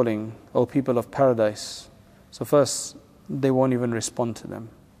be calling, O people of paradise. So first, they won't even respond to them.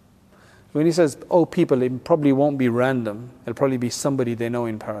 When he says, oh people, it probably won't be random. It'll probably be somebody they know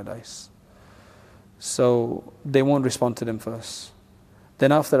in paradise. So they won't respond to them first.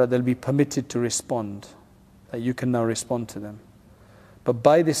 Then after that, they'll be permitted to respond. That you can now respond to them. But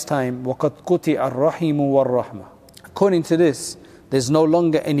by this time, وَقَدْ قُطِعَ الرَّحِيمُ وَالرَّحْمَةُ. According to this, there's no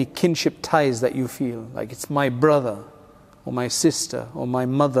longer any kinship ties that you feel. Like it's my brother, or my sister, or my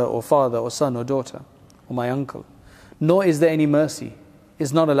mother, or father, or son, or daughter, or my uncle. Nor is there any mercy.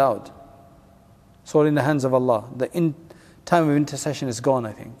 It's not allowed. It's all in the hands of Allah. The time of intercession is gone,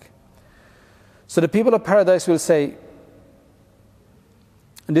 I think. So the people of paradise will say,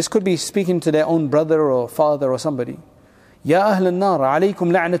 and this could be speaking to their own brother or father or somebody, Ya ahl al-nar, alaykum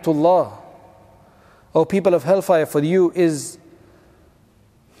la'natullah. O people of hellfire, for you is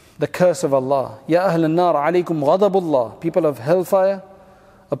the curse of Allah. Ya ahl al-nar, alaykum ghadabullah. People of hellfire,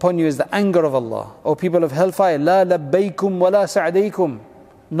 upon you is the anger of Allah. O people of hellfire, la labbaykum wa la sa'daykum.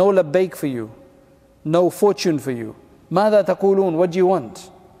 No labbayk for you. No fortune for you. ماذا تقولون? What do you want?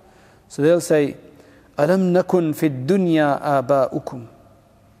 So they'll say, ألم نكن في الدنيا آباؤكم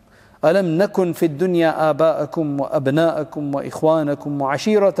ألم نكن في الدنيا آباءكم وأبناءكم وإخوانكم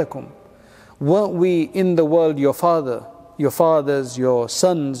وعشيرتكم. Weren't we in the world your father, your fathers, your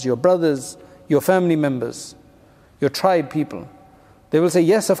sons, your brothers, your family members, your tribe people? They will say,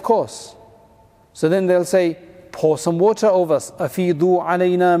 yes, of course. So then they'll say, pour some water over us. أفيضوا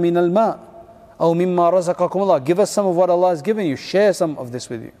علينا من الماء أو مما رزقكم الله. Give us some of what Allah has given you. Share some of this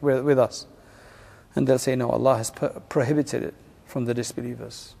with us. And they'll say, no, Allah has prohibited it from the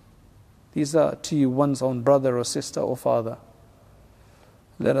disbelievers. These are to you one's own brother or sister or father.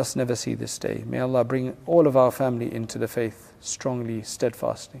 Let us never see this day. May Allah bring all of our family into the faith strongly,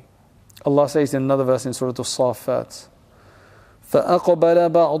 steadfastly. Allah says in another verse in Surah Al-Saffat,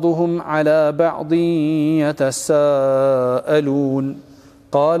 فَأَقْبَلَ بَعْضُهُمْ عَلَى بَعْضٍ يَتَسَاءَلُونَ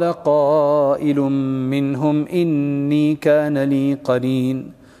قَالَ قَائِلٌ مِّنْهُمْ إِنِّي كَانَ لِي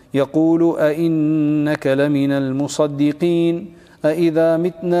قَرِينٌ يَقُولُ أَإِنَّكَ لَمِنَ الْمُصَدِّقِينَ أَإِذَا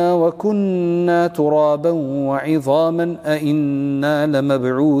مِتْنَا وَكُنَّا تُرَابًا وَعِظَامًا أَإِنَّا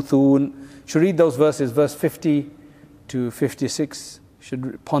لَمَبْعُوثُونَ. Should read those verses, verse 50 to 56.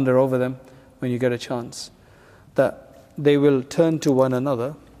 Should ponder over them when you get a chance. That they will turn to one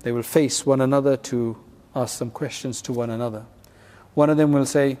another, they will face one another to ask some questions to one another. One of them will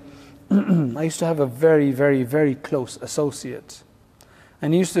say, I used to have a very, very, very close associate.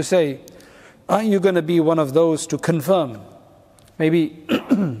 And he used to say, aren't you going to be one of those to confirm? Maybe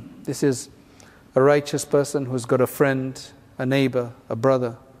this is a righteous person who's got a friend, a neighbor, a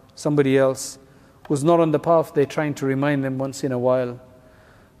brother, somebody else who's not on the path. They're trying to remind them once in a while.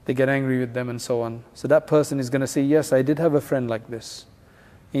 They get angry with them and so on. So that person is going to say, yes, I did have a friend like this.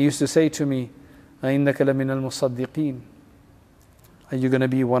 He used to say to me, أَإِنَّكَ لَمِنَ الْمُصَدِّقِينَ. Are you going to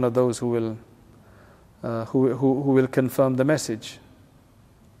be one of those who will confirm the message?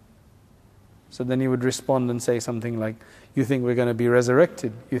 So then he would respond and say something like, you think we're going to be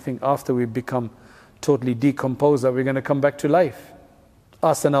resurrected? You think after we become totally decomposed that we're going to come back to life?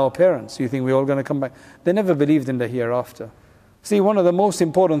 Us and our parents, you think we're all going to come back? They never believed in the hereafter. See, one of the most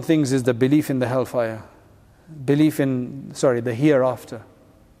important things is the belief in the hellfire. The hereafter.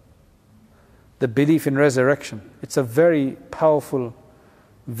 The belief in resurrection. It's a very powerful,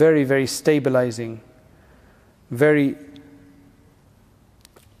 very, very stabilizing, very,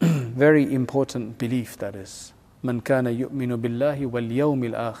 very important belief, that is. مَنْ كَانَ يُؤْمِنُ بِاللَّهِ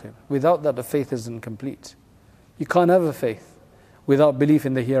وَالْيَوْمِ الْآخِرِ. Without that, the faith isn't complete. You can't have a faith without belief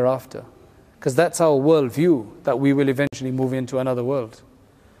in the hereafter. Because that's our worldview, that we will eventually move into another world.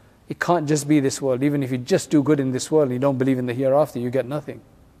 It can't just be this world. Even if you just do good in this world and you don't believe in the hereafter, you get nothing.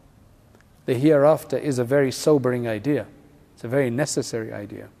 The hereafter is a very sobering idea. It's a very necessary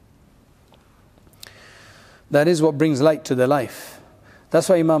idea. That is what brings light to the life. That's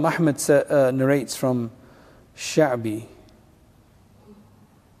why Imam Ahmad narrates from Sha'bi.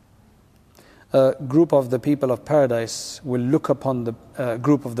 A group of the people of paradise will look upon the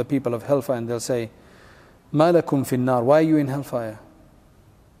group of the people of hellfire and they'll say, مَا لَكُمْ فِي النَّارِ. Why are you in hellfire?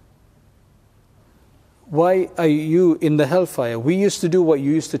 Why are you in the hellfire? We used to do what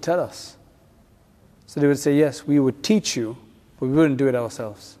you used to tell us. So they would say, yes, we would teach you, but we wouldn't do it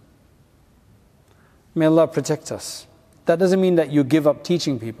ourselves. May Allah protect us. That doesn't mean that you give up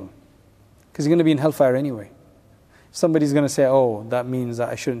teaching people, because you're going to be in hellfire anyway. Somebody's going to say, oh, that means that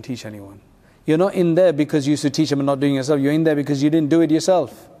I shouldn't teach anyone. You're not in there because you used to teach them and not doing it yourself. You're in there because you didn't do it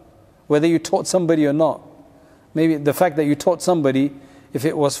yourself. Whether you taught somebody or not. Maybe the fact that you taught somebody, if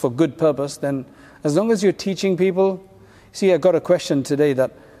it was for good purpose, then as long as you're teaching people. See, I got a question today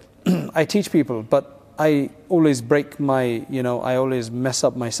that I teach people, but I always break I always mess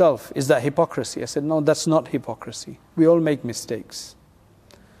up myself. Is that hypocrisy? I said, no, that's not hypocrisy. We all make mistakes.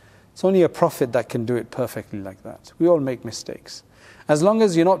 It's only a prophet that can do it perfectly like that. We all make mistakes. As long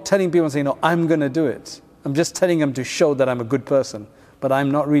as you're not telling people and saying, no, I'm going to do it. I'm just telling them to show that I'm a good person, but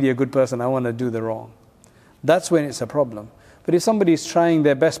I'm not really a good person. I want to do the wrong. That's when it's a problem. But if somebody is trying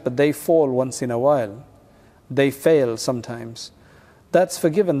their best, but they fall once in a while, they fail sometimes, that's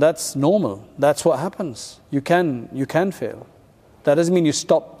forgiven. That's normal. That's what happens. You can fail. That doesn't mean you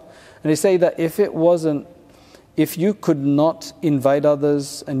stop. And they say that if you could not invite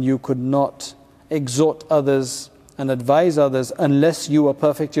others and you could not exhort others and advise others unless you were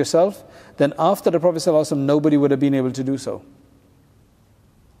perfect yourself, then after the Prophet ﷺ, nobody would have been able to do so.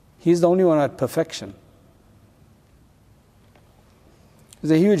 He's the only one who had perfection.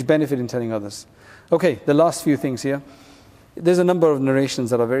 There's a huge benefit in telling others. Okay, the last few things here. There's a number of narrations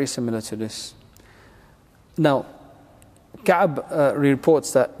that are very similar to this. Now, Ka'b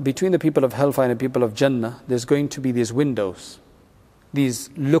reports that between the people of hellfire and the people of Jannah, there's going to be these windows, these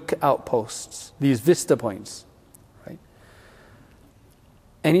lookout posts, these vista points. Right?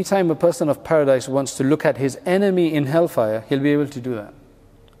 Anytime a person of paradise wants to look at his enemy in hellfire, he'll be able to do that.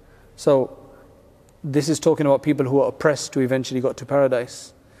 So, this is talking about people who are oppressed who eventually got to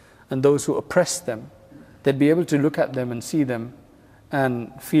paradise. And those who oppressed them, they'd be able to look at them and see them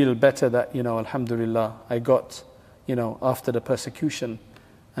and feel better that, alhamdulillah, I got, after the persecution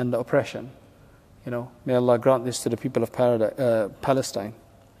and the oppression. May Allah grant this to the people of Palestine.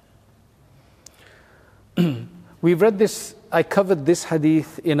 We've read this, I covered this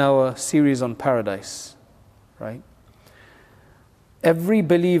hadith in our series on paradise, right? Every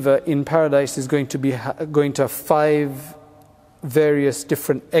believer in paradise is going to have 5 various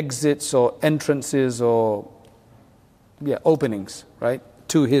different exits or entrances or openings, right,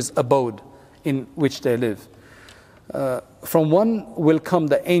 to his abode in which they live. From one will come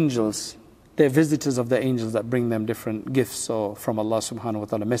the angels. They're visitors of the angels that bring them different gifts or from Allah subhanahu wa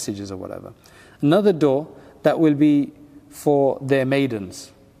ta'ala, messages or whatever. Another door that will be for their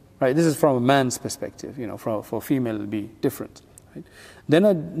maidens, right? This is from a man's perspective, for a female it will be different, right? Then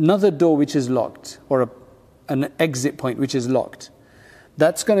another door which is locked, or an exit point which is locked.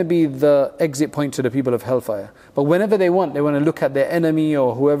 That's going to be the exit point to the people of Hellfire. But whenever they want to look at their enemy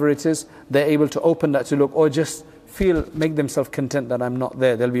or whoever it is, they're able to open that to look, or just make themselves content that I'm not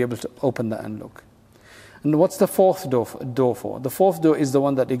there. They'll be able to open that and look. And what's the fourth door for? The fourth door is the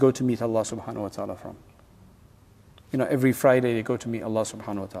one that they go to meet Allah subhanahu wa ta'ala from. Every Friday they go to meet Allah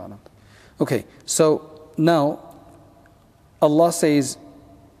subhanahu wa ta'ala. Okay, so now Allah says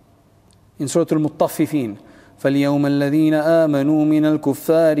in Surah Al-Mutaffifin, فَالْيَوْمَ الَّذِينَ آمَنُوا مِنَ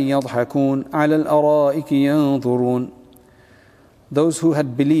الْكُفَّارِ يَضْحَكُونَ عَلَى الْأَرَائِكِ يَنظُرُونَ. Those who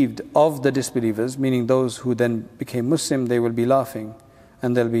had believed of the disbelievers, meaning those who then became Muslim, they will be laughing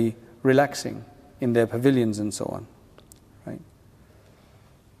and they'll be relaxing in their pavilions and so on. Right?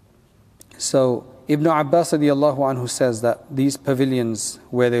 So Ibn Abbas radiallahu anhu says that these pavilions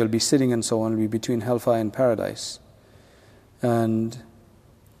where they will be sitting and so on will be between Hellfire and Paradise. And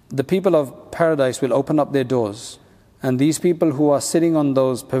the people of Paradise will open up their doors, and these people who are sitting on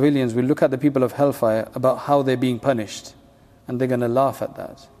those pavilions will look at the people of Hellfire about how they're being punished, and they're going to laugh at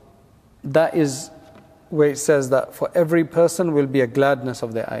that. That is where it says that for every person will be a gladness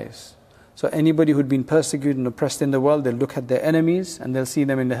of their eyes. So anybody who'd been persecuted and oppressed in the world, they'll look at their enemies and they'll see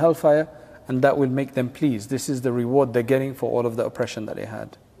them in the Hellfire, and that will make them pleased. This is the reward they're getting for all of the oppression that they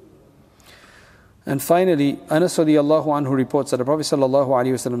had. And finally, Anas radiallahu anhu reports that the Prophet sallallahu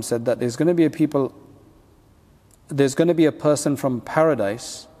alaihi wasallam said that there's going to be a person from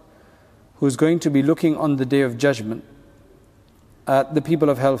Paradise who's going to be looking on the Day of Judgment at the people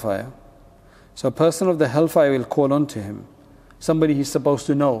of Hellfire. So a person of the Hellfire will call on to him, somebody he's supposed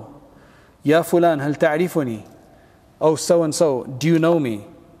to know. Ya fulan, hal ta'rifuni? Oh, so and so, do you know me?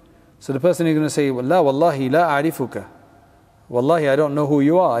 So the person is going to say, La wallahi la a'rifuka. Wallahi, I don't know who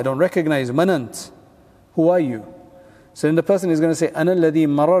you are. I don't recognize. Manant. Who are you? So then the person is going to say, Ana alladhi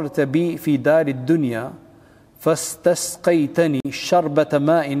mararta bi fi dar al-Dunya fastasqaytani sharbata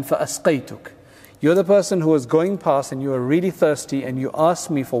ma'in fa asqaytuk. You're the person who was going past and you were really thirsty and you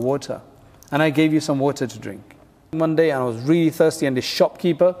asked me for water, and I gave you some water to drink. One day I was really thirsty and the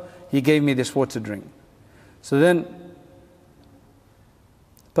shopkeeper, he gave me this water to drink. So then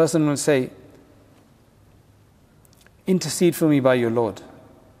the person will say, intercede for me by your Lord.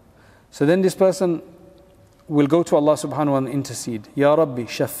 So then this person will go to Allah subhanahu wa ta'ala and intercede. Ya Rabbi,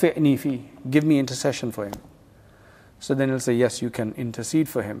 shafi'ni fi. Give me intercession for him. So then he'll say, yes, you can intercede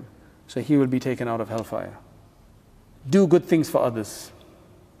for him. So he will be taken out of Hellfire. Do good things for others,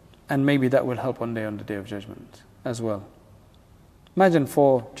 and maybe that will help one day on the Day of Judgment as well. Imagine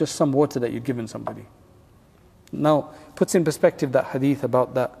for just some water that you've given somebody. Now, puts in perspective that hadith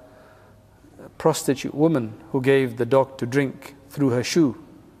about that prostitute woman who gave the dog to drink through her shoe.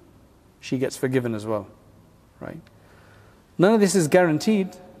 She gets forgiven as well, right? None of this is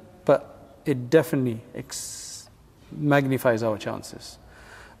guaranteed, but it definitely magnifies our chances.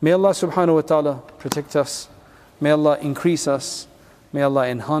 May Allah subhanahu wa ta'ala protect us. May Allah increase us. May Allah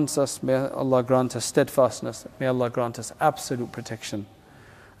enhance us. May Allah grant us steadfastness. May Allah grant us absolute protection.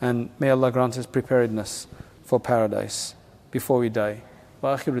 And may Allah grant us preparedness for paradise before we die.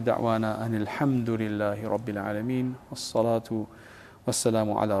 وآخر دعوانا أن الحمد لله رب العالمين والصلاة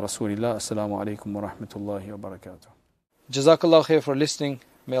والسلام على رسول الله السلام عليكم ورحمة الله وبركاته. Jazakallah khair for listening.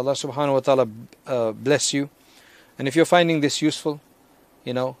 May Allah subhanahu wa ta'ala bless you. And if you're finding this useful,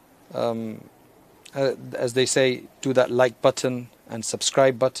 as they say, do that like button and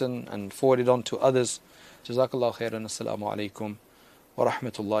subscribe button and forward it on to others. Jazakallah khairan. Assalamu alaikum wa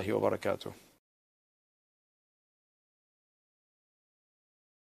rahmatullahi wa barakatuh.